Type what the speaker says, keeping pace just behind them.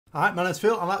All right, my name's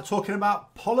Phil. I like talking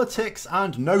about politics,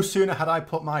 and no sooner had I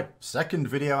put my second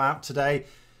video out today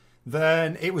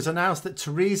than it was announced that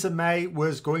Theresa May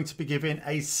was going to be giving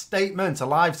a statement, a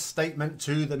live statement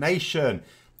to the nation.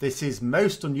 This is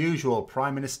most unusual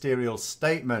prime ministerial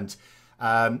statement.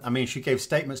 I mean, she gave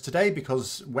statements today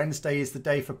because Wednesday is the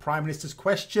day for Prime Minister's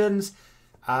questions.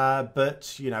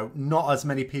 But, you know, not as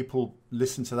many people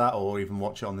listen to that or even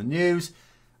watch it on the news.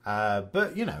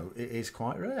 But, you know, it is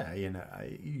quite rare. You know,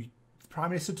 the Prime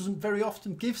Minister doesn't very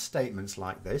often give statements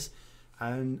like this.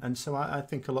 And so I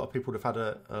think a lot of people would have had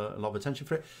a lot of attention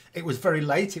for it. It was very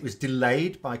late. It was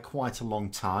delayed by quite a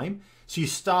long time. So you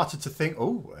started to think,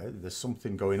 oh, there's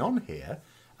something going on here.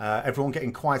 Everyone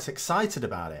getting quite excited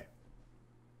about it.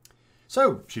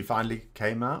 So she finally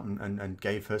came out and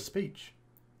gave her speech.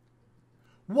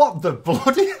 What the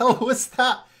bloody hell was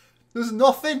that? There's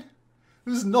nothing.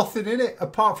 There's nothing in it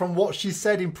apart from what she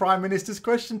said in Prime Minister's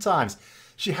Question Times.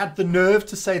 She had the nerve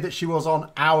to say that she was on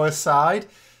our side.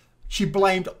 She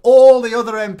blamed all the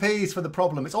other MPs for the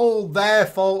problem. It's all their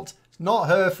fault. It's not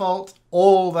her fault.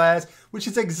 All theirs. Which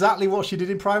is exactly what she did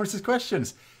in Prime Minister's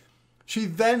Questions. She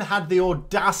then had the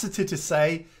audacity to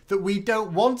say that we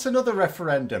don't want another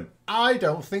referendum. I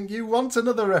don't think you want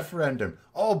another referendum.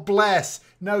 Oh, bless.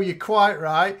 No, you're quite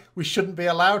right. We shouldn't be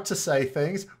allowed to say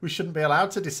things. We shouldn't be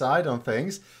allowed to decide on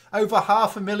things. Over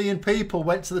 500,000 people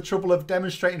went to the trouble of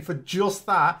demonstrating for just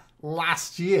that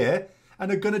last year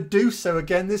and are going to do so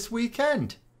again this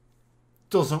weekend.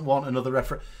 Doesn't want another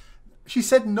referendum. She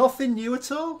said nothing new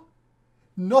at all.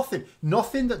 Nothing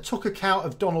that took account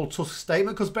of Donald Tusk's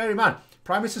statement, because bear in mind,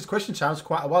 Prime Minister's Question Time was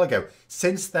quite a while ago.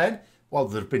 Since then, well,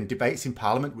 there have been debates in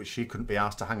Parliament which she couldn't be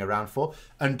asked to hang around for,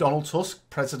 and Donald Tusk,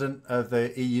 President of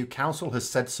the EU Council, has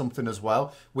said something as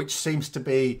well, which seems to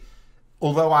be,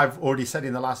 although I've already said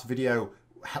in the last video,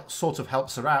 sort of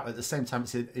helps her out. At the same time,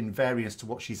 it's in variance to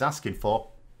what she's asking for,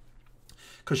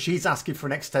 because she's asking for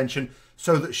an extension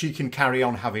so that she can carry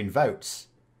on having votes.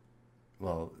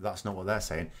 Well, that's not what they're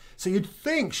saying. So you'd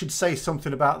think she'd say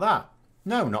something about that.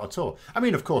 No, not at all. I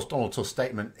mean, of course, Donald Tusk's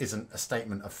statement isn't a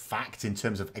statement of fact in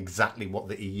terms of exactly what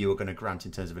the EU are going to grant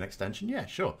in terms of an extension. Yeah,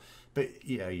 sure. But,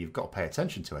 you know, you've got to pay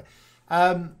attention to it.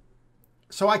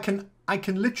 So I can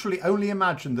literally only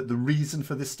imagine that the reason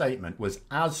for this statement was,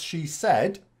 as she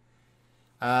said,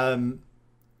 in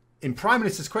Prime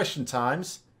Minister's Question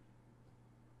Times,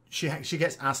 she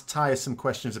gets asked tiresome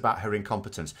questions about her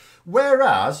incompetence.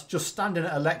 Whereas just standing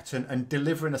at a lectern and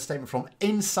delivering a statement from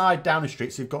inside Downing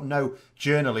Street, so you've got no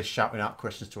journalist shouting out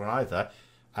questions to her either,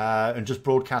 and just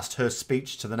broadcast her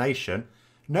speech to the nation,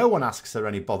 no one asks her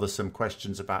any bothersome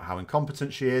questions about how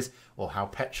incompetent she is, or how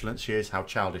petulant she is, how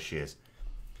childish she is.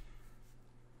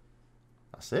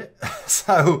 That's it.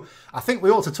 So I think we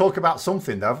ought to talk about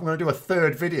something, though. I'm going to do a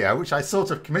third video, which I sort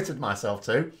of committed myself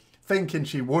to, thinking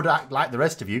she would act like the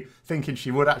rest of you, thinking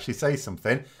she would actually say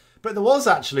something. But there was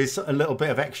actually a little bit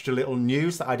of extra little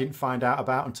news that I didn't find out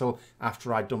about until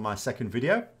after I'd done my second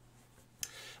video.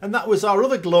 And that was our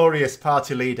other glorious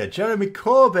party leader, Jeremy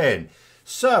Corbyn.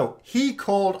 So he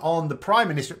called on the Prime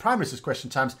Minister at Prime Minister's Question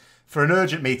Times for an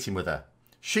urgent meeting with her.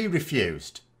 She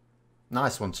refused.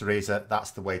 Nice one, Theresa.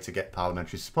 That's the way to get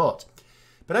parliamentary support.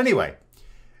 But anyway,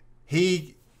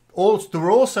 they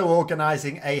were also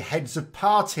organising a heads of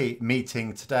party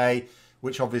meeting today,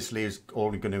 which obviously is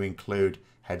only going to include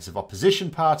heads of opposition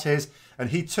parties.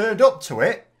 And he turned up to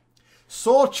it,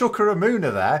 saw Chuka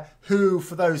Umunna there, who,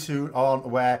 for those who aren't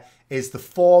aware, is the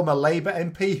former Labour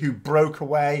MP who broke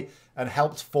away and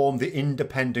helped form the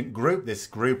independent group, this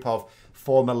group of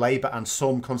former Labour and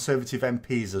some Conservative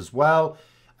MPs as well.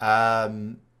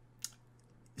 So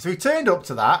he turned up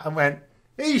to that and went,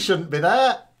 he shouldn't be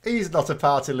there. He's not a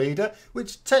party leader,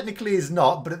 which technically is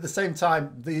not, but at the same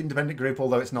time, the independent group,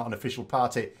 although it's not an official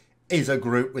party, is a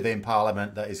group within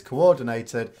Parliament that is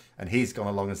coordinated, and he's gone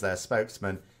along as their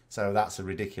spokesman, so that's a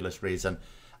ridiculous reason.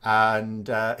 And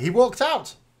he walked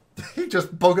out. He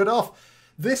just buggered off.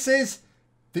 This is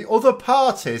the other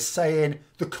parties saying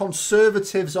the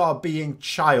Conservatives are being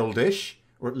childish,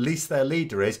 or at least their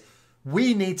leader is.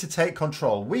 We need to take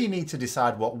control. We need to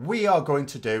decide what we are going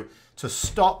to do to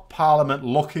stop Parliament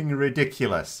looking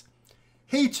ridiculous.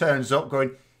 He turns up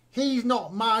going, he's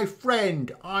not my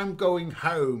friend, I'm going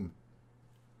home.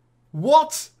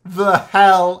 What the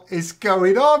hell is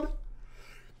going on?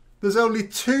 There's only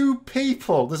two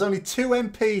people, there's only two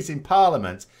MPs in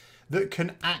Parliament that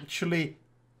can actually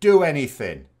do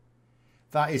anything.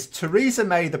 That is Theresa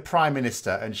May, the Prime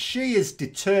Minister, and she is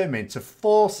determined to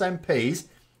force MPs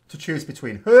to choose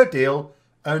between her deal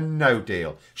and no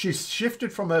deal. She's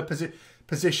shifted from her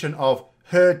position of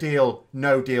her deal,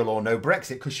 no deal or no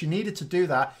Brexit, because she needed to do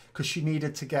that because she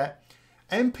needed to get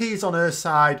MPs on her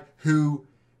side who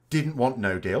didn't want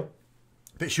no deal.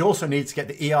 But she also needs to get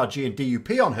the ERG and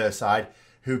DUP on her side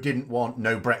who didn't want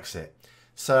no Brexit.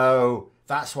 So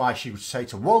that's why she would say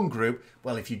to one group,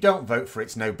 well, if you don't vote for it,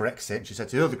 it's no Brexit. And she said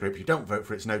to the other group, if you don't vote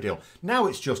for it, it's no deal. Now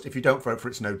it's just, if you don't vote for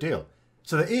it, it's no deal.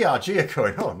 So the ERG are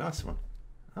going, oh, nice one.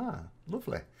 Ah,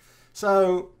 lovely.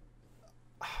 So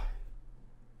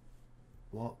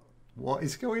what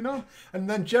is going on? And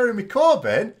then Jeremy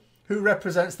Corbyn, who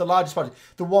represents the largest party,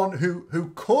 the one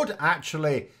who could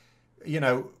actually, you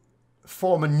know,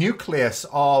 form a nucleus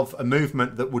of a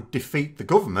movement that would defeat the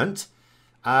government.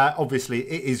 Obviously,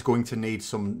 it is going to need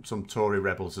some Tory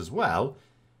rebels as well.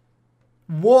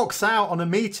 Walks out on a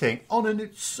meeting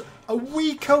a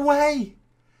week away.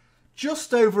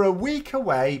 Just over a week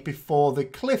away before the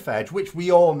cliff edge, which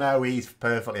we all know he's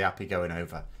perfectly happy going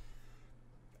over.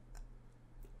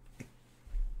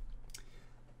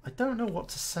 I don't know what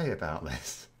to say about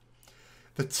this.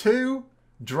 The two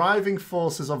driving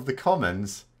forces of the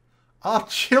Commons are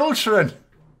children.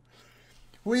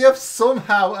 We have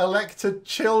somehow elected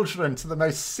children to the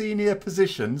most senior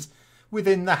positions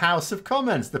within the House of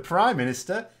Commons, the Prime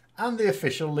Minister and the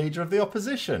official leader of the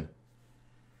opposition.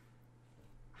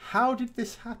 How did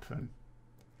this happen?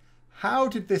 How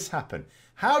did this happen?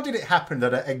 How did it happen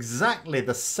that at exactly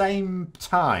the same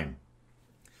time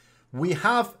we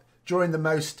have, during the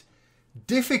most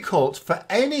difficult for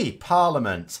any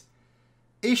parliament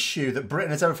issue that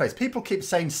Britain has ever faced, people keep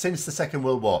saying since the Second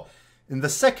World War. In the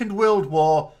Second World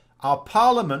War, our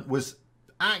parliament was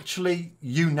actually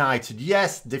united.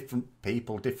 Yes, different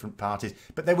people, different parties,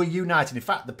 but they were united. In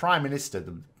fact, the Prime Minister,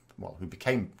 who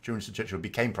became, during Winston Churchill,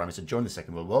 became Prime Minister during the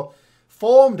Second World War,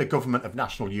 formed a government of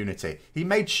national unity. He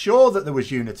made sure that there was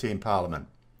unity in Parliament.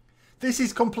 This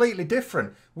is completely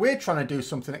different. We're trying to do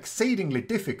something exceedingly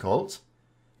difficult,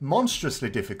 monstrously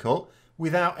difficult,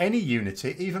 without any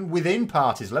unity, even within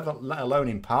parties, let alone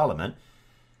in Parliament.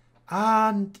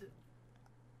 And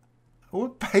we're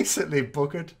basically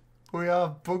buggered. We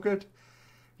are buggered.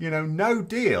 You know, no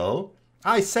deal.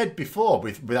 I said before,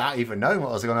 without even knowing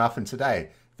what was going to happen today,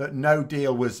 that no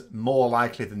deal was more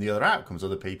likely than the other outcomes.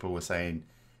 Other people were saying,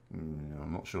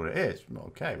 I'm not sure it is.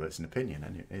 Okay, but it's an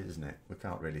opinion, isn't it? We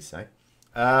can't really say.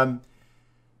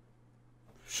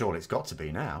 Surely it's got to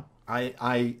be now.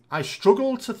 I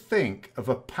struggle to think of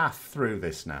a path through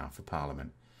this now for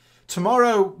Parliament.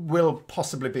 Tomorrow will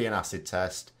possibly be an acid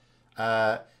test.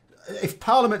 If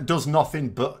Parliament does nothing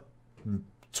but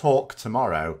talk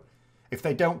tomorrow, if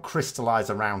they don't crystallise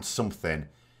around something,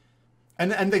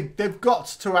 and they've got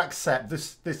to accept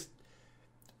this.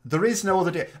 There is no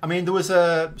other deal. I mean, there was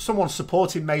someone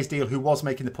supporting May's deal who was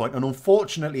making the point, and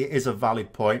unfortunately it is a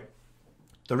valid point.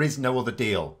 There is no other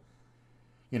deal.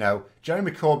 You know,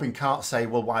 Jeremy Corbyn can't say,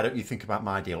 well, why don't you think about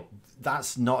my deal?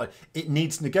 That's not... It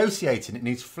needs negotiating. It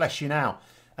needs fleshing out.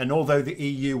 And although the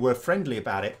EU were friendly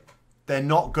about it, they're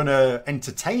not going to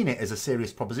entertain it as a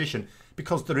serious proposition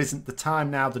because there isn't the time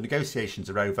now. The negotiations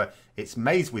are over. It's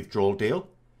May's withdrawal deal.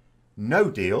 No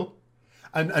deal.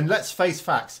 And let's face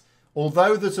facts.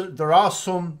 Although there are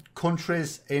some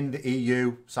countries in the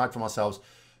EU, aside from ourselves,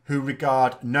 who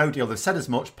regard no deal. They've said as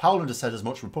much. Poland has said as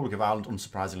much. Republic of Ireland,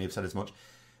 unsurprisingly, have said as much.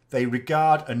 They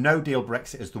regard a no-deal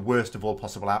Brexit as the worst of all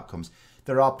possible outcomes.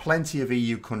 There are plenty of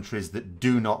EU countries that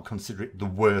do not consider it the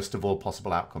worst of all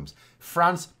possible outcomes.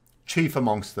 France, chief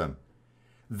amongst them.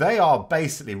 They are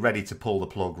basically ready to pull the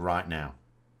plug right now.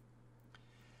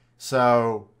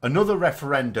 So another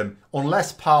referendum,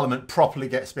 unless Parliament properly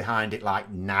gets behind it like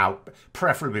now,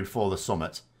 preferably before the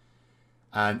summit,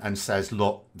 and says,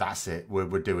 look, that's it, we're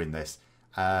doing this.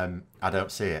 I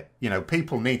don't see it. You know,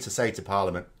 people need to say to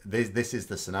Parliament, this is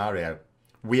the scenario.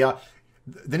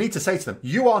 They need to say to them,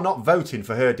 you are not voting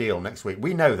for her deal next week.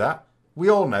 We know that. We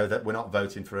all know that we're not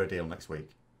voting for her deal next week.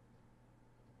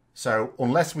 So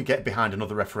unless we get behind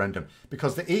another referendum,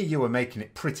 because the EU are making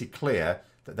it pretty clear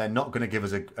that they're not going to give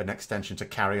us an extension to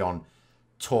carry on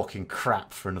talking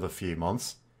crap for another few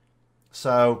months.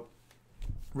 So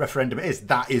referendum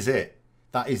that is it.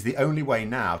 That is the only way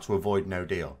now to avoid no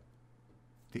deal.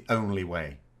 The only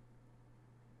way.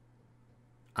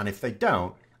 And if they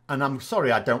don't, and I'm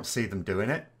sorry, I don't see them doing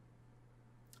it.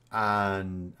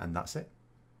 And that's it.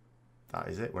 That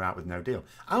is it. We're out with no deal.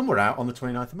 And we're out on the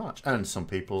 29th of March. And some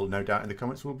people, no doubt in the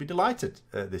comments, will be delighted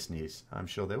at this news. I'm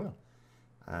sure they will.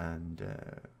 And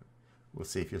we'll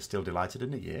see if you're still delighted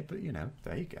in a year. But, you know,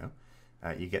 there you go.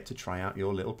 You get to try out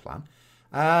your little plan.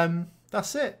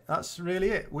 That's it. That's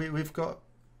really it. We've got...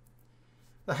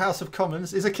 The House of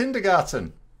Commons is a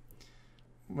kindergarten.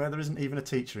 where there isn't even a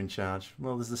teacher in charge.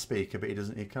 Well, there's the speaker, but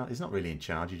he's not really in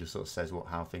charge. He just sort of says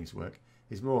how things work.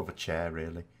 He's more of a chair,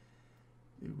 really.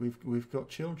 We've got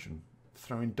children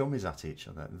throwing dummies at each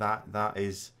other. That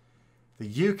is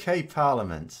the UK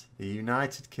Parliament, the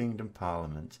United Kingdom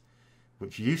Parliament,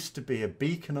 which used to be a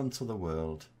beacon unto the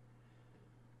world.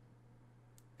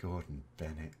 Gordon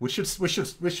Bennett. We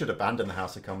should abandon the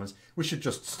House of Commons. We should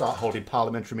just start holding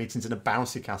parliamentary meetings in a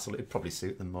bouncy castle. It'd probably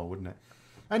suit them more, wouldn't it?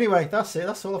 Anyway, that's it.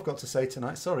 That's all I've got to say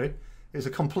tonight. Sorry. It was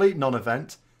a complete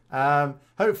non-event.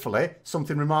 Hopefully,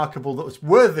 something remarkable that was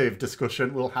worthy of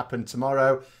discussion will happen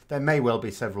tomorrow. There may well be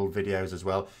several videos as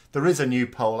well. There is a new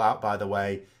poll out, by the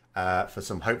way, for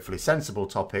some hopefully sensible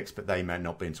topics, but they may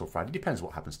not be until Friday. Depends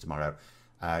what happens tomorrow.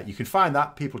 You can find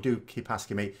that. People do keep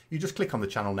asking me. You just click on the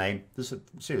channel name. There's a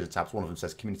series of tabs. One of them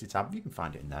says Community tab. You can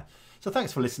find it in there. So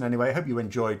thanks for listening anyway. I hope you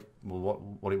enjoyed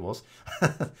what it was.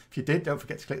 If you did, don't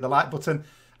forget to click the like button.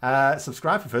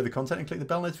 Subscribe for further content and click the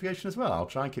bell notification as well. I'll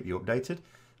try and keep you updated.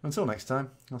 Until next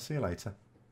time, I'll see you later.